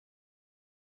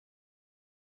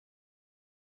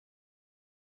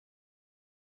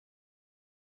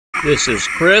This is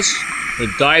Chris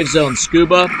with Dive Zone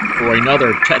Scuba for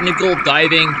another technical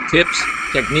diving tips,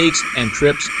 techniques, and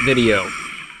trips video.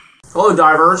 Hello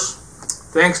divers,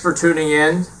 thanks for tuning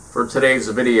in for today's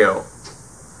video.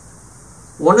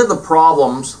 One of the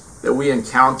problems that we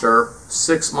encounter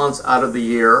 6 months out of the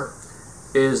year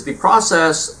is the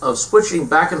process of switching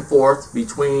back and forth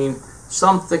between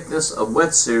some thickness of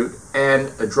wetsuit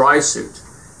and a dry suit.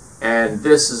 And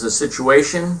this is a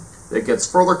situation that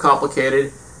gets further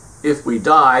complicated if we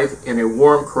dive in a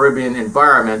warm Caribbean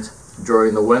environment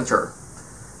during the winter.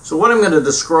 So what I'm going to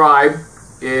describe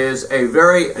is a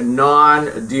very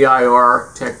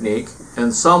non-DIR technique,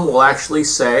 and some will actually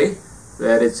say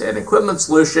that it's an equipment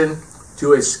solution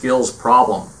to a skills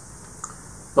problem.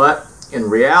 But in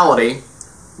reality,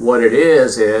 what it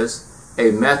is a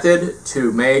method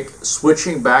to make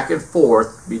switching back and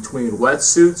forth between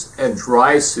wetsuits and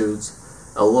dry suits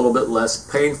a little bit less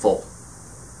painful.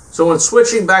 So when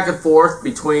switching back and forth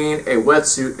between a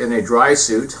wetsuit and a dry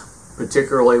suit,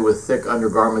 particularly with thick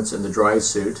undergarments in the dry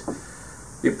suit,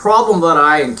 the problem that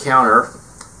I encounter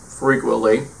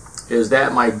frequently is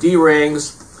that my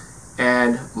D-rings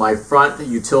and my front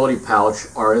utility pouch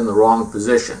are in the wrong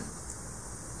position.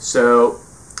 So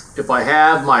if I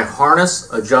have my harness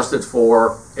adjusted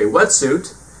for a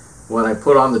wetsuit, when I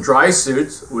put on the dry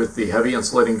suit with the heavy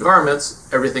insulating garments,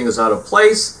 everything is out of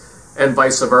place, and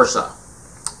vice versa.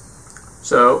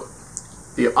 So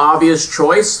the obvious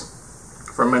choice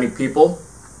for many people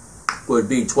would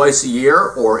be twice a year,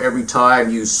 or every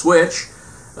time you switch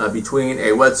between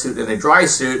a wetsuit and a dry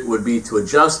suit, would be to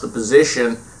adjust the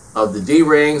position of the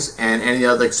D-rings and any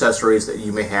other accessories that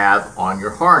you may have on your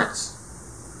harness.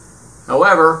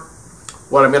 However,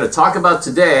 what I'm going to talk about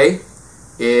today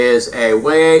is a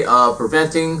way of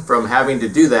preventing from having to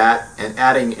do that and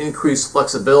adding increased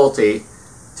flexibility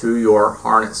to your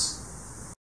harness.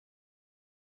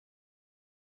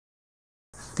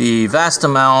 The vast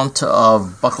amount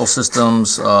of buckle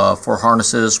systems for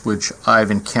harnesses which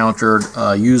I've encountered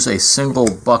use a single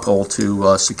buckle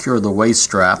to secure the waist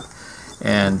strap,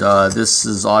 and this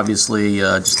is obviously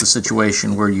just a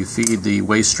situation where you feed the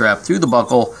waist strap through the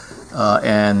buckle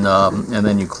and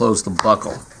then you close the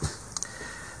buckle.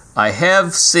 I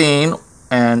have seen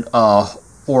and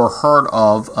or heard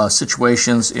of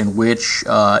situations in which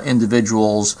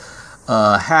individuals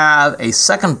have a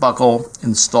second buckle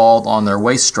installed on their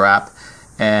waist strap,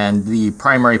 and the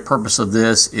primary purpose of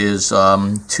this is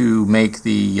to make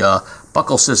the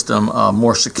buckle system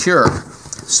more secure.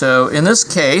 So in this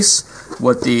case,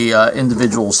 what the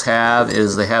individuals have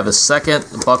is they have a second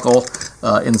buckle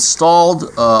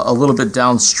installed a little bit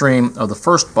downstream of the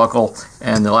first buckle,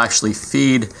 and they'll actually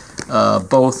feed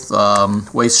both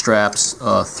waist straps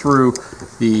through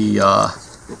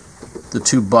the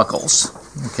two buckles.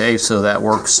 Okay, so that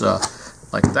works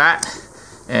like that,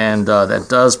 and that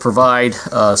does provide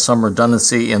some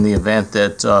redundancy in the event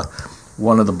that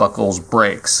one of the buckles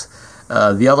breaks.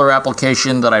 The other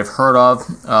application that I've heard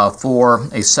of for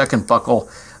a second buckle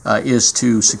is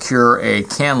to secure a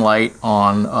can light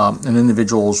on an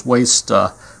individual's waist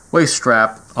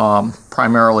strap,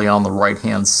 primarily on the right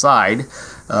hand side.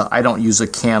 I don't use a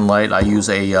can light. I use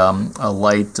a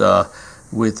light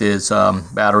with its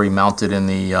battery mounted in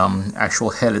the actual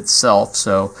head itself,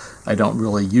 so I don't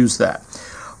really use that.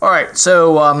 Alright,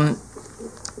 so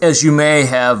as you may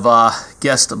have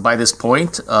guessed by this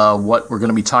point, what we're going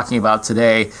to be talking about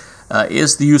today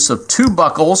is the use of two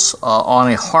buckles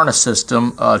on a harness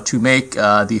system to make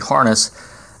the harness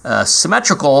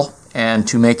symmetrical and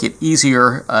to make it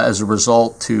easier as a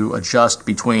result to adjust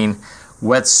between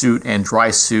wetsuit and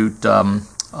dry suit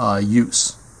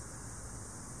use.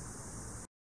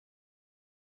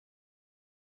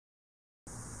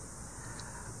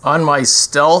 On my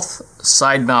Stealth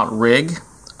side mount rig,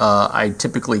 I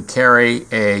typically carry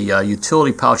a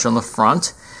utility pouch on the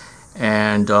front,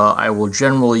 and I will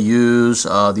generally use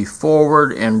the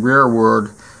forward and rearward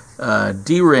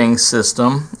D-ring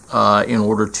system in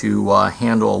order to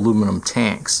handle aluminum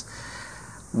tanks.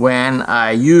 When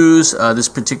I use this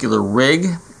particular rig,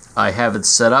 I have it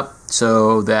set up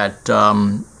so that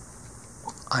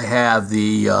I have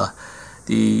the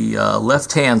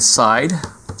left-hand side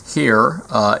here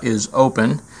is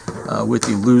open with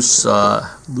the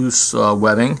loose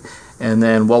webbing, and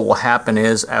then what will happen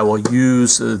is I will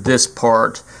use this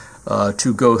part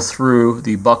to go through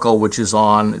the buckle which is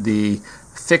on the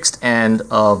fixed end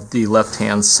of the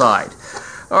left-hand side.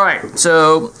 Alright,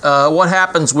 so what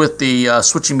happens with the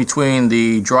switching between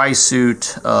the dry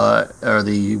suit or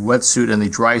the wetsuit and the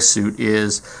dry suit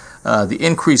is the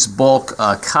increased bulk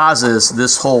causes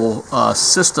this whole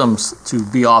system to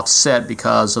be offset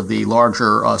because of the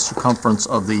larger circumference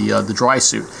of the dry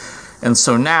suit. And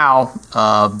so now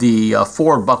the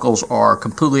forward buckles are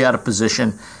completely out of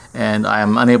position, and I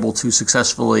am unable to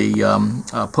successfully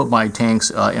put my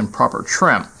tanks in proper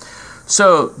trim.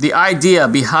 So the idea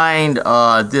behind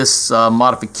this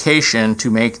modification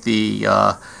to make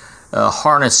the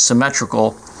harness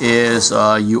symmetrical is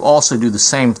you also do the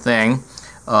same thing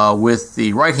with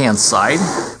the right hand side.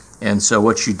 And so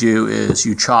what you do is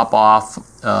you chop off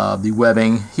the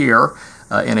webbing here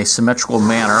in a symmetrical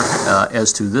manner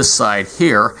as to this side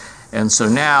here. And so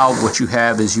now what you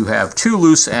have is you have two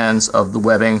loose ends of the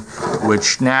webbing,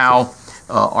 which now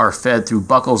are fed through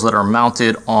buckles that are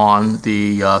mounted on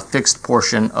the fixed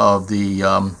portion of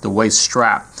the waist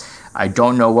strap. I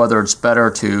don't know whether it's better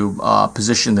to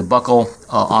position the buckle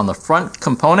on the front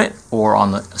component or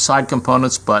on the side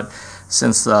components, but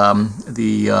since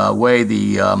the way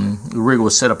the rig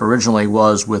was set up originally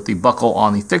was with the buckle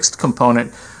on the fixed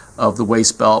component of the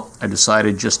waist belt, I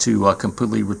decided just to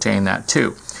completely retain that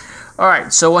too.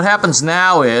 Alright, so what happens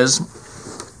now is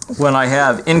when I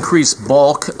have increased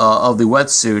bulk of the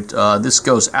wetsuit, this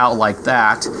goes out like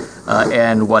that,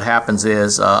 and what happens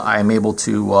is I am able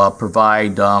to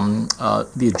provide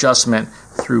the adjustment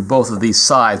through both of these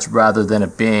sides rather than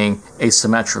it being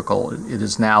asymmetrical. It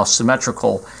is now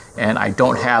symmetrical, and I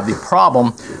don't have the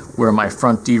problem where my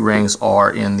front D-rings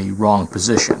are in the wrong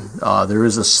position. There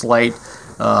is a slight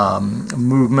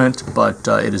movement, but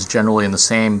it is generally in the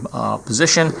same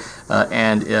position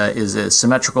and is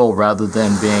symmetrical rather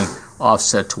than being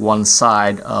offset to one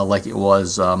side like it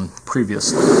was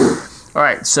previously.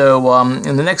 Alright, so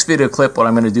in the next video clip what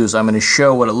I'm going to do is I'm going to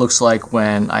show what it looks like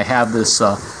when I have this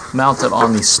mounted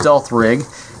on the Stealth rig,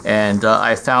 and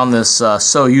I found this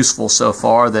so useful so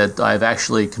far that I've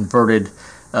actually converted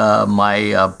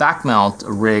my back mount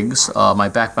rigs, my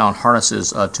back mount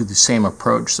harnesses to the same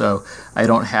approach, so I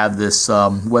don't have this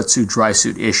wetsuit dry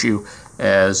suit issue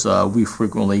as we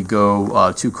frequently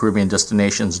go to Caribbean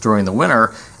destinations during the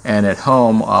winter, and at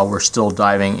home we're still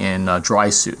diving in dry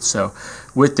suits. So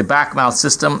with the back mount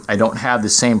system I don't have the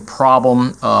same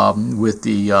problem with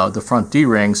the front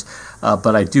D-rings,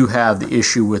 but I do have the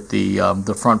issue with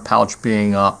the front pouch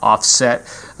being offset,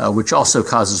 which also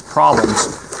causes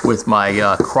problems with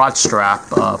my crotch strap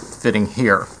fitting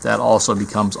here. That also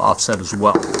becomes offset as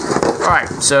well. Alright,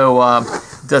 so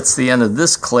that's the end of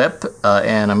this clip,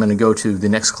 and I'm going to go to the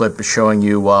next clip showing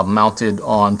you mounted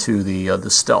onto the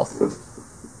Stealth.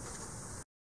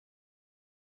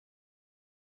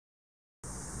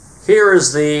 Here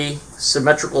is the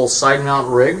symmetrical side mount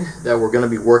rig that we're going to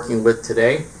be working with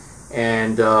today,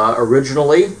 and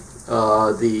originally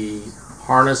the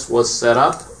harness was set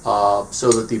up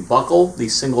so that the buckle, the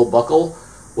single buckle,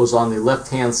 was on the left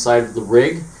hand side of the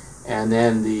rig, and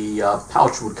then the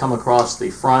pouch would come across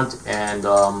the front, and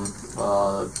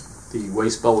the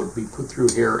waist belt would be put through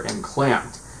here and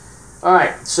clamped.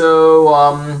 Alright,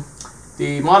 so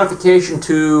the modification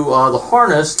to the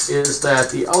harness is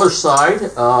that the other side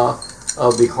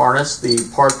of the harness, the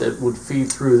part that would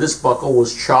feed through this buckle,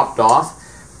 was chopped off,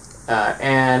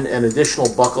 and an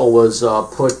additional buckle was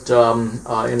put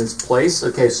in its place.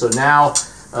 Okay, so now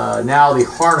the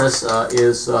harness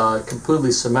is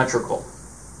completely symmetrical.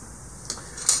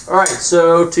 Alright,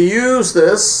 so to use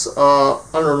this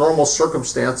under normal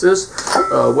circumstances,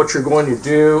 what you're going to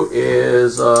do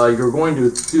is you're going to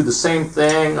do the same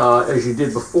thing as you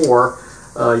did before.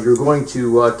 You're going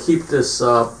to keep this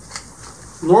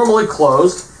normally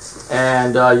closed,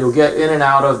 and you'll get in and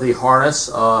out of the harness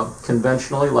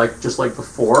conventionally, just like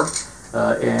before,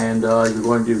 and you're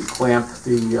going to clamp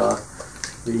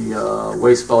the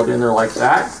waist belt in there like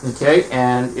that, okay,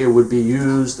 and it would be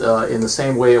used in the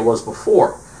same way it was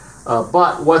before.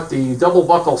 But what the double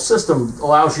buckle system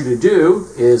allows you to do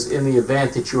is, in the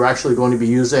event that you're actually going to be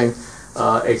using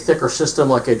a thicker system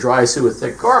like a dry suit with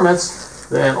thick garments,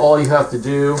 then all you have to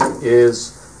do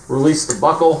is release the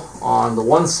buckle on the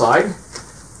one side,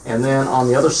 and then on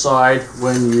the other side,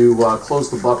 when you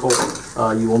close the buckle,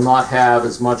 you will not have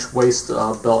as much waist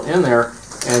belt in there,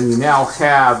 and you now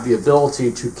have the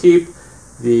ability to keep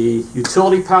the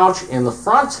utility pouch in the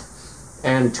front,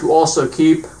 and to also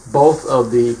keep both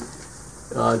of the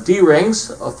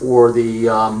D-rings for the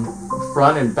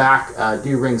front and back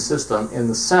D-ring system in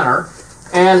the center.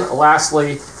 And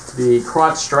lastly, the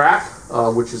crotch strap,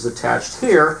 which is attached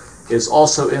here, is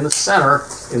also in the center,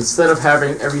 instead of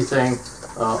having everything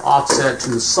offset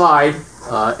to the side,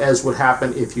 as would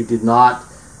happen if you did not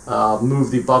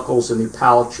move the buckles and the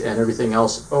pouch and everything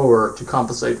else over to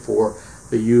compensate for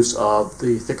the use of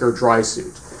the thicker dry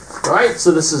suit. Alright,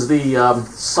 so this is the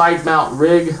side mount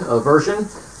rig version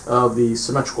of the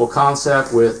symmetrical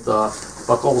concept with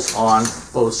buckles on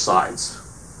both sides.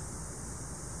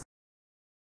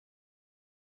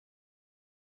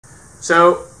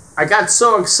 So I got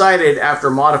so excited after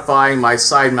modifying my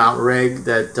side mount rig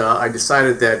that I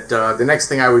decided that the next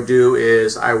thing I would do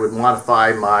is I would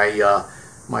modify my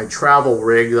my travel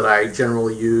rig that I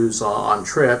generally use on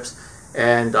trips,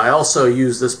 and I also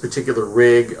use this particular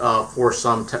rig for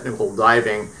some technical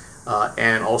diving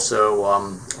and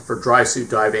also for dry suit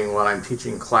diving when I'm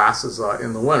teaching classes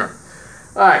in the winter.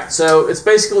 Alright, so it's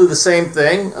basically the same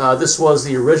thing. This was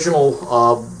the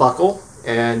original buckle,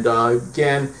 and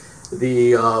again,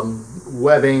 the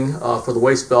webbing for the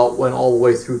waist belt went all the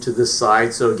way through to this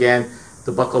side. So again,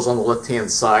 the buckle's on the left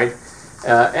hand side.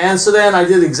 And so then I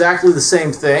did exactly the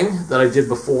same thing that I did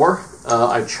before.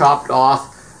 I chopped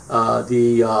off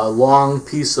the long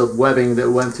piece of webbing that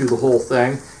went through the whole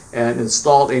thing and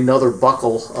installed another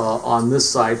buckle on this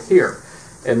side here.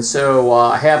 And so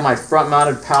I have my front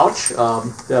mounted pouch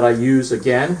that I use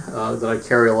again, that I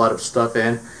carry a lot of stuff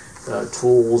in.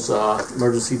 Tools,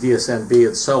 emergency DSMB,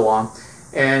 and so on,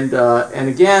 and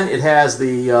again, it has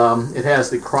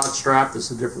the crotch strap.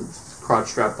 This is a different crotch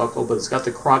strap buckle, but it's got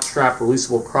the crotch strap,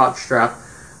 releasable crotch strap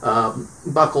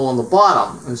buckle on the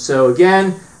bottom. And so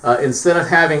again, instead of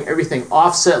having everything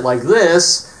offset like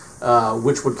this,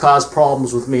 which would cause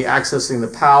problems with me accessing the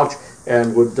pouch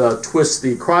and would twist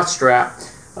the crotch strap,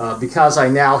 because I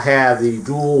now have the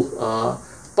dual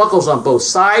buckles on both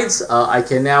sides, I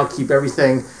can now keep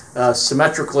everything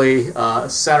symmetrically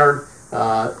centered,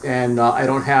 and I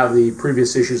don't have the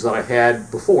previous issues that I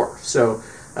had before. So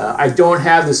I don't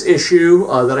have this issue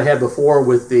that I had before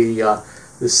with the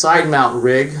side mount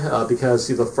rig because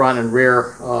of the front and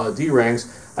rear D-rings.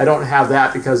 I don't have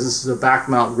that because this is a back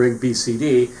mount rig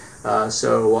BCD,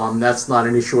 so that's not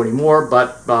an issue anymore,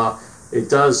 but it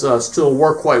does still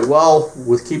work quite well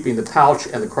with keeping the pouch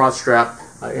and the crotch strap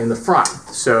in the front.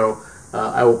 So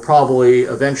I will probably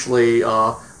eventually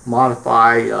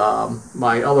modify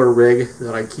my other rig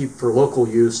that I keep for local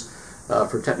use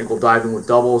for technical diving with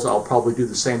doubles. I'll probably do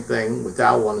the same thing with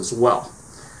that one as well.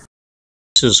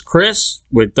 This is Chris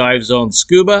with Dive Zone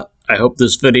Scuba. I hope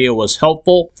this video was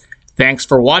helpful. Thanks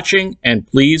for watching, and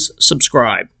please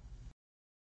subscribe.